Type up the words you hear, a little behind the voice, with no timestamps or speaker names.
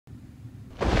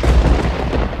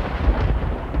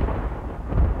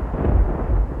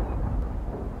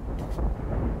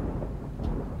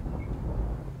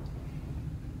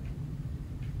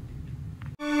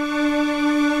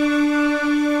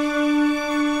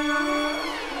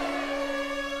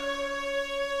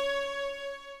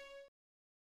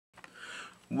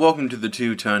Welcome to the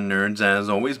Two-Ton Nerds. As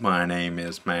always, my name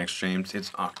is Max James.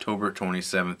 It's October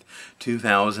 27th,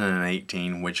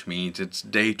 2018, which means it's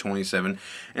day 27,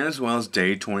 and as well as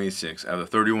day 26 of the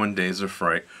 31 Days of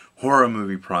Fright Horror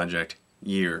Movie Project,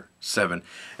 Year 7.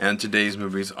 And today's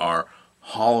movies are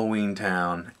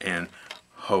Halloweentown and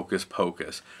Hocus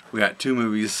Pocus. We got two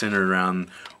movies centered around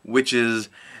witches,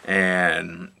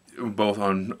 and both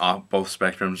on both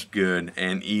spectrums, good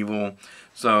and evil.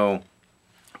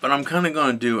 But I'm kind of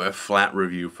going to do a flat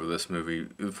review for this movie,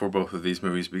 for both of these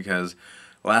movies, because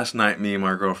last night me and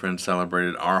my girlfriend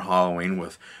celebrated our Halloween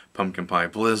with pumpkin pie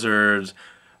blizzards.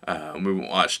 We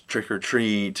watched Trick or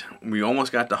Treat. We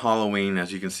almost got to Halloween,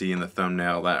 as you can see in the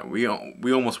thumbnail. That we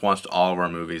almost watched all of our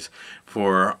movies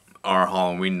for our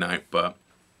Halloween night, but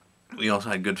we also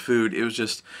had good food. It was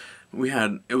just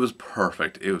it was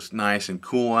perfect. It was nice and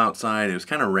cool outside. It was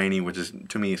kind of rainy, which is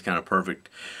to me is kind of perfect.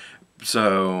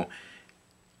 So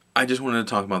I just wanted to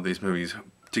talk about these movies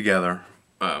together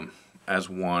as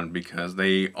one, because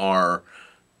they are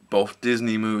both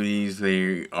Disney movies.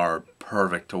 They are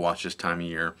perfect to watch this time of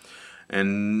year.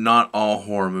 And not all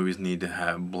horror movies need to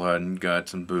have blood and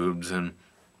guts and boobs and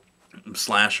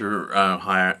slasher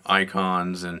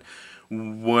icons and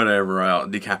whatever else,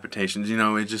 decapitations. You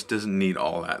know, it just doesn't need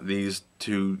all that. These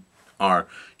two are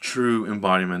true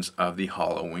embodiments of the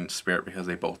Halloween spirit, because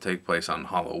they both take place on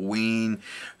Halloween.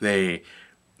 They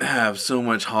have so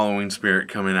much Halloween spirit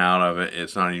coming out of it,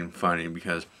 it's not even funny,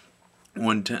 because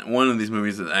one of these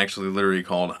movies is actually literally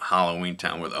called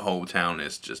Halloweentown, where the whole town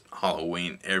is just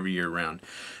Halloween every year round.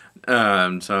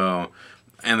 And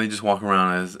they just walk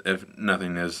around as if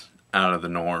nothing is out of the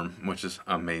norm, which is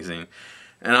amazing.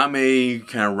 And I may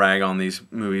kind of rag on these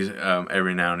movies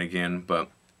every now and again, but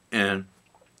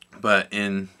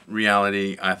in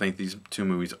reality, I think these two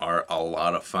movies are a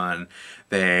lot of fun.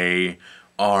 They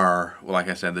are, like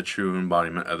I said, the true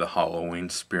embodiment of the Halloween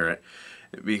spirit,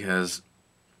 because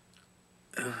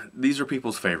these are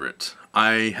people's favorites.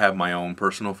 I have my own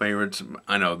personal favorites.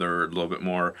 I know they're a little bit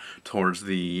more towards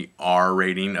the R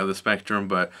rating of the spectrum,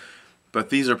 but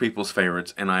these are people's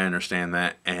favorites, and I understand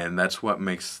that, and that's what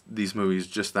makes these movies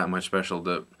just that much special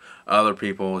to other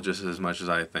people, just as much as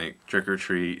I think Trick or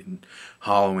Treat,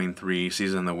 Halloween 3,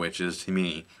 Season of the Witches to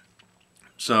me.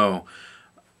 So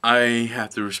I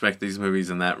have to respect these movies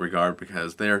in that regard,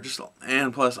 because they are just,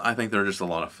 and plus I think they're just a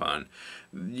lot of fun.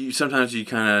 Sometimes you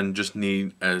kind of just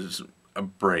need as a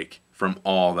break from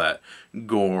all that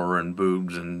gore and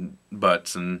boobs and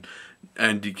butts and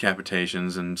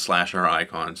decapitations and slasher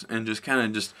icons, and just kind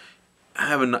of just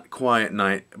have a quiet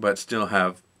night, but still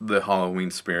have the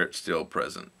Halloween spirit still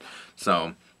present.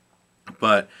 So,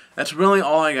 but that's really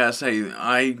all I gotta say.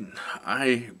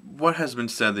 What has been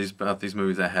said about these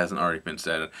movies that hasn't already been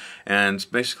said, and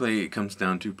basically it comes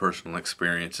down to personal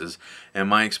experiences, and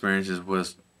my experiences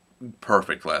was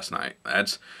perfect last night.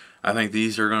 I think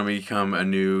these are going to become a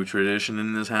new tradition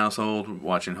in this household,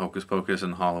 watching Hocus Pocus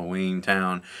and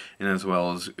Halloweentown, and as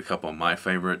well as a couple of my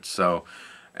favorites. So,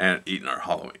 and eating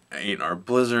our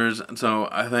blizzards. So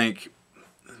I think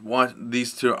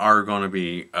these two are going to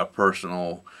be a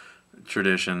personal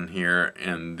tradition here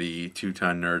in the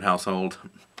Two-Ton Nerd household.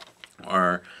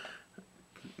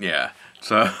 Yeah.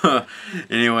 So,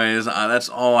 anyways, that's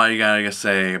all I gotta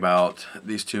say about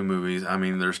these two movies. I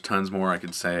mean, there's tons more I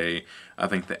could say. I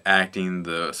think the acting,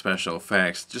 the special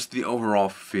effects, just the overall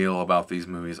feel about these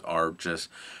movies are just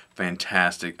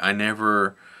fantastic. I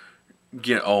never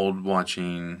get old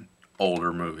watching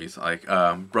older movies. Like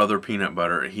Brother Peanut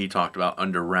Butter, he talked about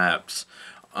Under Wraps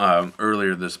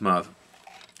earlier this month.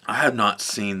 I have not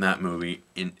seen that movie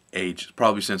in ages,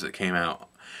 probably since it came out.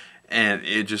 And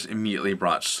it just immediately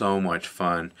brought so much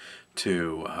fun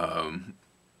to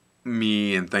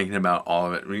me, and thinking about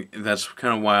all of it. That's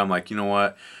kind of why I'm like, you know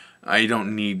what? I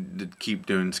don't need to keep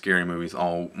doing scary movies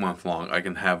all month long. I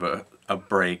can have a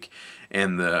break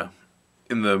in the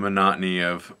monotony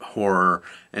of horror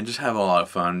and just have a lot of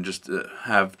fun. Just to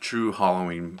have true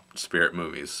Halloween spirit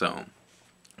movies. So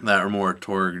that are more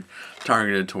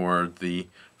targeted toward the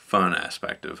fun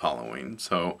aspect of Halloween.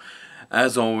 So,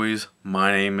 as always,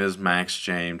 my name is Max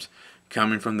James,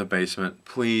 coming from the basement.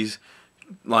 Please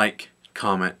like,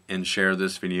 comment, and share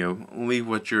this video. Leave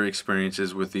what your experience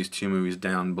is with these two movies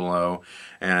down below,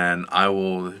 and I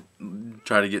will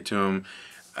try to get to them,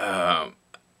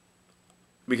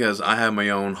 because I have my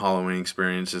own Halloween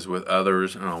experiences with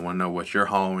others, and I want to know what your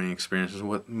Halloween experiences,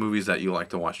 what movies that you like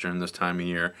to watch during this time of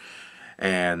year.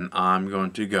 And I'm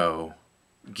going to go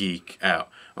geek out.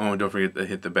 Oh, and don't forget to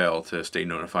hit the bell to stay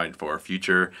notified for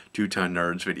future Two-Ton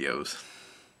Nerds videos.